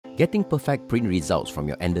Getting perfect print results from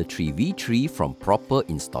your Ender 3 V3 from proper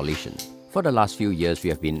installation. For the last few years,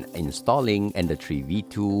 we have been installing Ender 3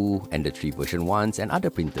 V2, Ender 3 version 1s and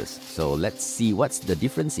other printers. So let's see what's the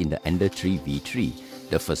difference in the Ender 3 V3.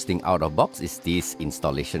 The first thing out of box is this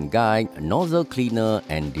installation guide, nozzle cleaner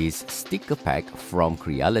and this sticker pack from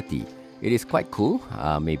Creality. It is quite cool,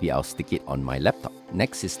 maybe I'll stick it on my laptop.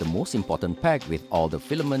 Next is the most important pack with all the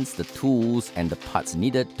filaments, the tools and the parts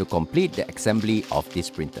needed to complete the assembly of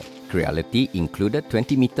this printer. Creality included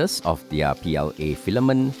 20 meters of their PLA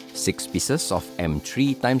filament, 6 pieces of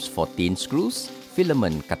M3x14 screws,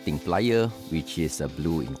 filament cutting plier which is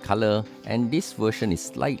blue in color, and this version is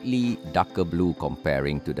slightly darker blue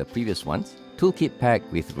comparing to the previous ones. Toolkit pack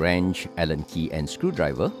with wrench, Allen key and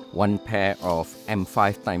screwdriver, one pair of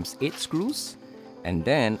M5x8 screws, and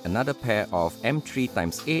then another pair of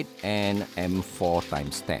M3x8 and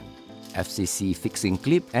M4x10. FCC fixing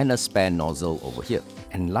clip and a spare nozzle over here.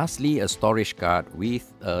 And lastly, a storage card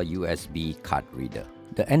with a USB card reader.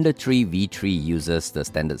 The Ender 3 V3 uses the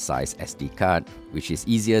standard size SD card, which is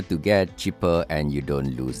easier to get, cheaper, and you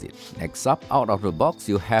don't lose it. Next up, out of the box,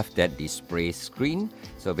 you have that display screen.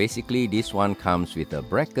 So basically, this one comes with a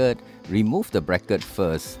bracket. Remove the bracket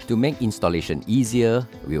first to make installation easier.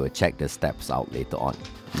 We will check the steps out later on.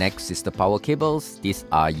 Next is the power cables. These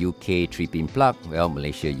are UK 3-pin plug. Well,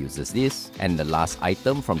 Malaysia uses this. And the last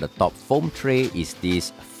item from the top foam tray is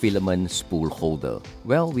this filament spool holder.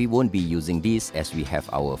 Well, we won't be using this as we have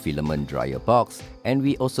our filament dryer box, and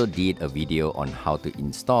we also did a video on how to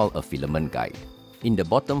install a filament guide. In the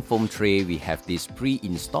bottom foam tray, we have this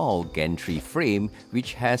pre-installed gantry frame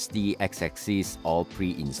which has the x-axis all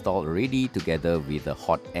pre-installed already together with the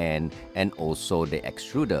hot end and also the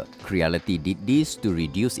extruder. Creality did this to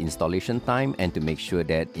reduce installation time and to make sure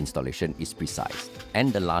that installation is precise.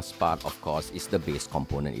 And the last part, of course, is the base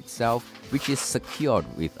component itself, which is secured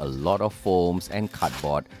with a lot of foams and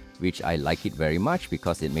cardboard, which I like it very much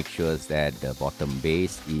because it makes sure that the bottom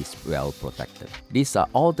base is well protected. These are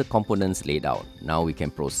all the components laid out. Now we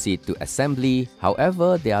can proceed to assembly.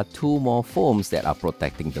 However, there are two more foams that are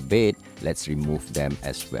protecting the bed. Let's remove them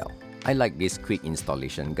as well. I like this quick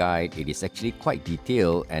installation guide. It is actually quite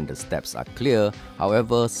detailed and the steps are clear.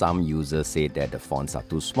 However, some users say that the fonts are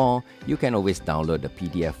too small. You can always download the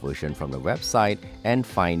PDF version from the website and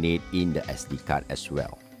find it in the SD card as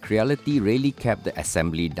well. Creality really kept the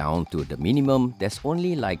assembly down to the minimum. There's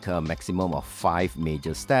only like a maximum of 5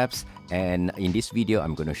 major steps, and in this video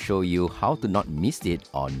I'm going to show you how to not miss it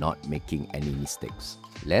or not making any mistakes.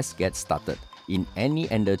 Let's get started. In any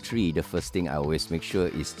Ender 3, the first thing I always make sure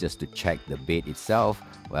is just to check the bed itself.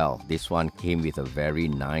 Well, this one came with a very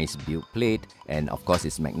nice build plate, and of course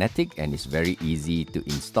it's magnetic and it's very easy to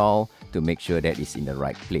install to make sure that it's in the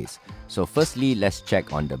right place. So firstly, let's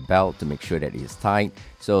check on the belt to make sure that it is tight.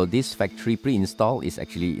 So this factory pre-install is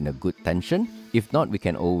actually in a good tension. If not, we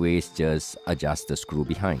can always just adjust the screw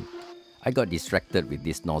behind. I got distracted with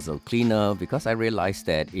this nozzle cleaner because I realized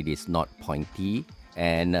that it is not pointy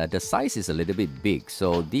and the size is a little bit big.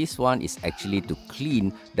 So this one is actually to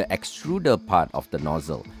clean the extruder part of the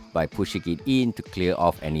nozzle by pushing it in to clear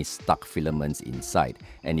off any stuck filaments inside.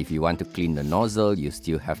 And if you want to clean the nozzle, you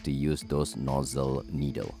still have to use those nozzle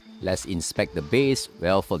needle. Let's inspect the base.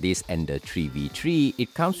 Well, for this Ender 3 V3,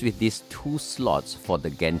 it comes with these 2 slots for the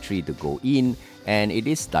gantry to go in, and it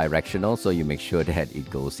is directional, so you make sure that it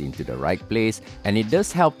goes into the right place. And it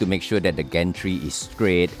does help to make sure that the gantry is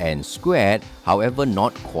straight and squared. However,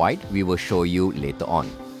 not quite. We will show you later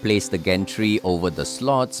on. Place the gantry over the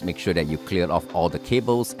slots, make sure that you clear off all the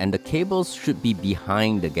cables, and the cables should be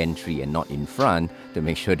behind the gantry and not in front to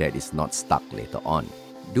make sure that it's not stuck later on.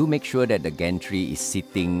 Do make sure that the gantry is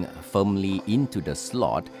sitting firmly into the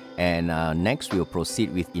slot, and next we'll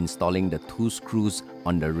proceed with installing the 2 screws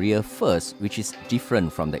on the rear first, which is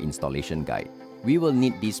different from the installation guide. We will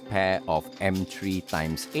need this pair of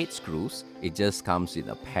M3x8 screws. It just comes with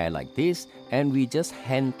a pair like this, and we just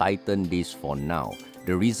hand tighten this for now.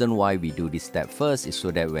 The reason why we do this step first is so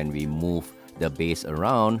that when we move the base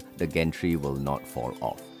around, the gantry will not fall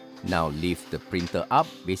off. Now lift the printer up.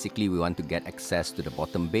 Basically, we want to get access to the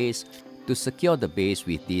bottom base. To secure the base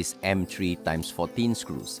with these M3x14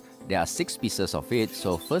 screws, there are 6 pieces of it.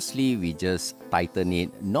 So firstly, we just tighten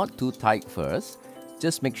it, not too tight first.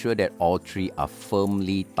 Just make sure that all 3 are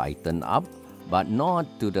firmly tightened up, but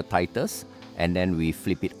not to the tightest. And then we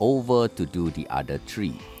flip it over to do the other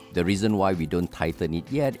 3. The reason why we don't tighten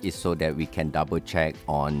it yet is so that we can double check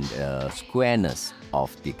on the squareness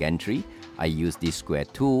of the gantry. I use this square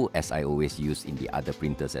tool as I always use in the other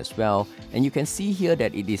printers as well, and you can see here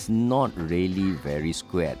that it is not really very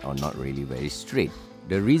squared or not really very straight.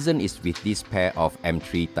 The reason is with this pair of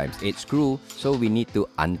M3x8 screw, so we need to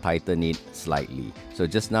untighten it slightly. So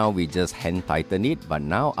just now we just hand tighten it, but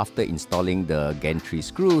now after installing the gantry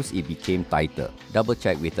screws, it became tighter. Double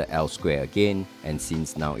check with the L square again, and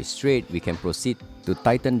since now it's straight, we can proceed to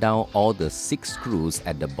tighten down all the 6 screws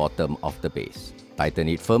at the bottom of the base. Tighten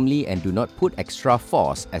it firmly and do not put extra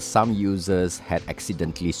force, as some users had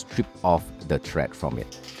accidentally stripped off the thread from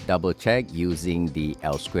it. Double check using the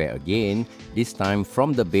L square again, this time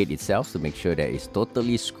from the bed itself to make sure that it's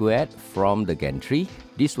totally squared from the gantry.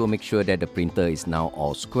 This will make sure that the printer is now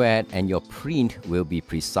all squared and your print will be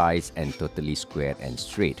precise and totally squared and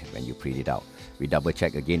straight when you print it out. We double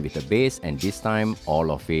check again with the base, and this time all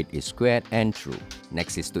of it is squared and true.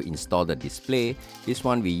 Next is to install the display. This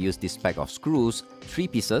one we use this pack of screws, 3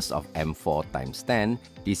 pieces of M4x10.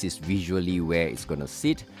 This is visually where it's gonna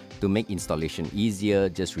sit. To make installation easier,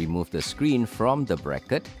 just remove the screen from the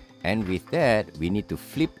bracket, and with that we need to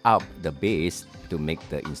flip up the base to make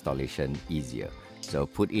the installation easier. So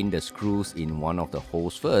put in the screws in one of the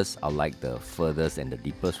holes first, I like the furthest and the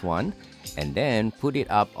deepest one, and then put it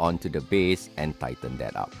up onto the base and tighten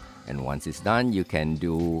that up. And once it's done, you can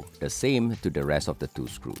do the same to the rest of the 2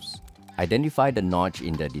 screws. Identify the notch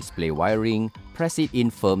in the display wiring, press it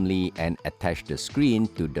in firmly and attach the screen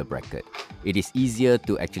to the bracket. It is easier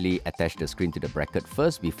to actually attach the screen to the bracket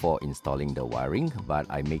first before installing the wiring, but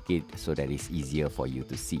I make it so that it's easier for you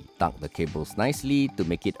to see. Tuck the cables nicely to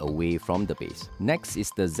make it away from the base. Next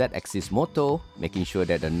is the Z-axis motor, making sure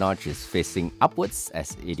that the notch is facing upwards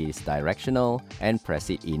as it is directional, and press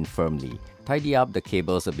it in firmly. Tidy up the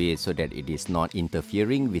cables a bit so that it is not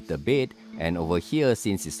interfering with the bed, and over here,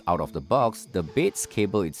 since it's out of the box, the bed's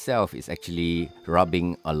cable itself is actually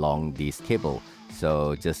rubbing along this cable.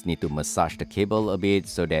 So just need to massage the cable a bit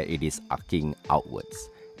so that it is arcing outwards.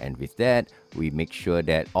 And with that, we make sure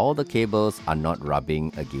that all the cables are not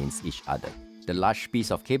rubbing against each other. The large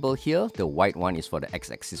piece of cable here, the white one is for the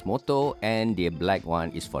X-axis motor and the black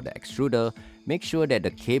one is for the extruder. Make sure that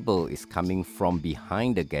the cable is coming from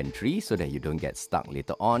behind the gantry so that you don't get stuck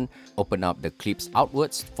later on. Open up the clips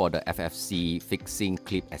outwards for the FFC fixing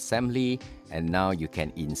clip assembly, and now you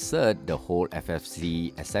can insert the whole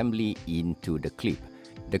FFC assembly into the clip.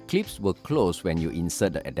 The clips will close when you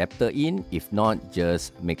insert the adapter in. If not,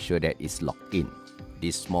 just make sure that it's locked in.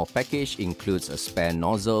 This small package includes a spare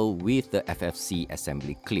nozzle with the FFC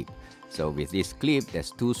assembly clip. So with this clip,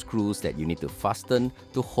 there's 2 screws that you need to fasten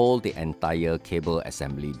to hold the entire cable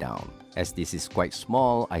assembly down. As this is quite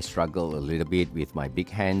small, I struggle a little bit with my big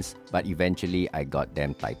hands, but eventually I got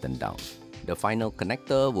them tightened down. The final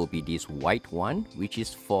connector will be this white one, which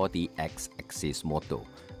is for the X-axis motor.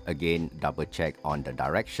 Again, double check on the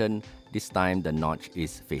direction. This time the notch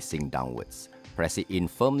is facing downwards. Press it in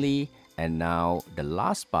firmly. And now the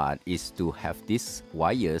last part is to have these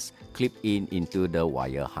wires clip in into the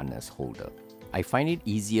wire harness holder. I find it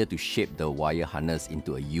easier to shape the wire harness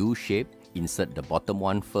into a U shape. Insert the bottom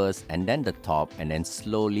one first and then the top, and then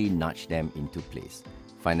slowly nudge them into place.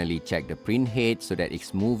 Finally, check the print head so that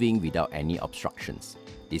it's moving without any obstructions.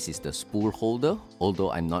 This is the spool holder,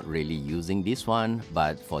 although I'm not really using this one,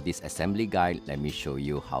 but for this assembly guide, let me show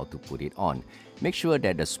you how to put it on. Make sure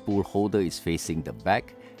that the spool holder is facing the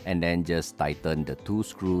back, and then just tighten the 2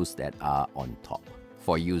 screws that are on top.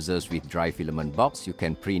 For users with dry filament box, you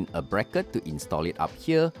can print a bracket to install it up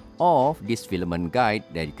here, or this filament guide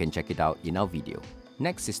that you can check it out in our video.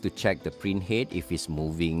 Next is to check the print head if it's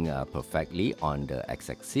moving perfectly on the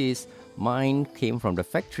X-axis. Mine came from the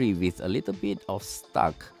factory with a little bit of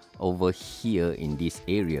stuck over here in this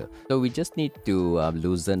area. So we just need to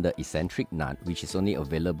loosen the eccentric nut, which is only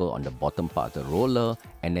available on the bottom part of the roller,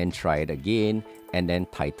 and then try it again and then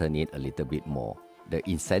tighten it a little bit more. The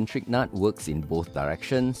eccentric nut works in both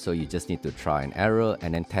directions, so you just need to try and error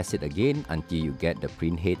and then test it again until you get the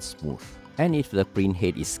print head smooth. And if the print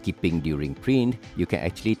head is skipping during print, you can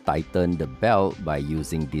actually tighten the belt by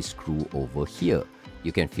using this screw over here.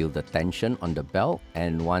 You can feel the tension on the belt,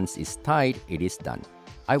 and once it's tight, it is done.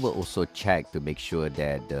 I will also check to make sure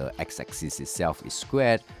that the X-axis itself is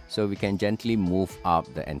squared, so we can gently move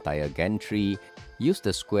up the entire gantry. Use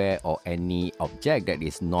the square or any object that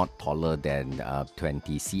is not taller than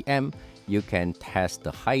 20 cm. You can test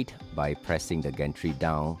the height by pressing the gantry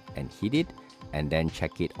down and hit it, and then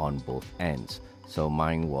check it on both ends. So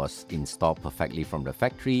mine was installed perfectly from the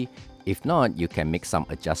factory. If not, you can make some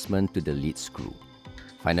adjustment to the lead screw.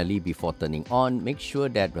 Finally, before turning on, make sure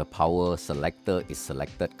that the power selector is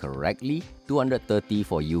selected correctly, 230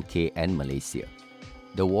 for UK and Malaysia.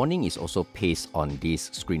 The warning is also pasted on this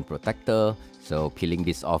screen protector, so peeling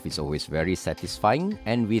this off is always very satisfying,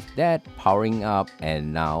 and with that, powering up,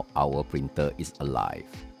 and now our printer is alive.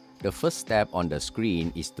 The first step on the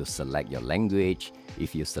screen is to select your language.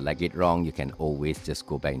 If you select it wrong, you can always just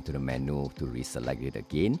go back into the menu to reselect it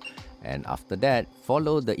again. And after that,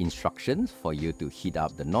 follow the instructions for you to heat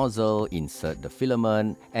up the nozzle, insert the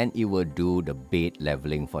filament, and it will do the bed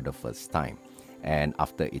leveling for the first time. And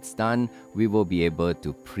after it's done, we will be able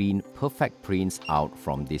to print perfect prints out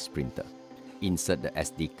from this printer. Insert the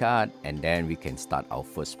SD card and then we can start our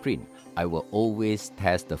first print. I will always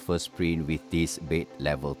test the first print with this bed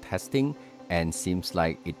level testing, and seems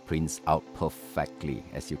like it prints out perfectly.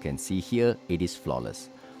 As you can see here, it is flawless.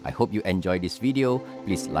 I hope you enjoyed this video.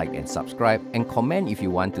 Please like and subscribe and comment if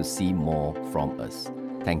you want to see more from us.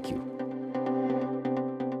 Thank you.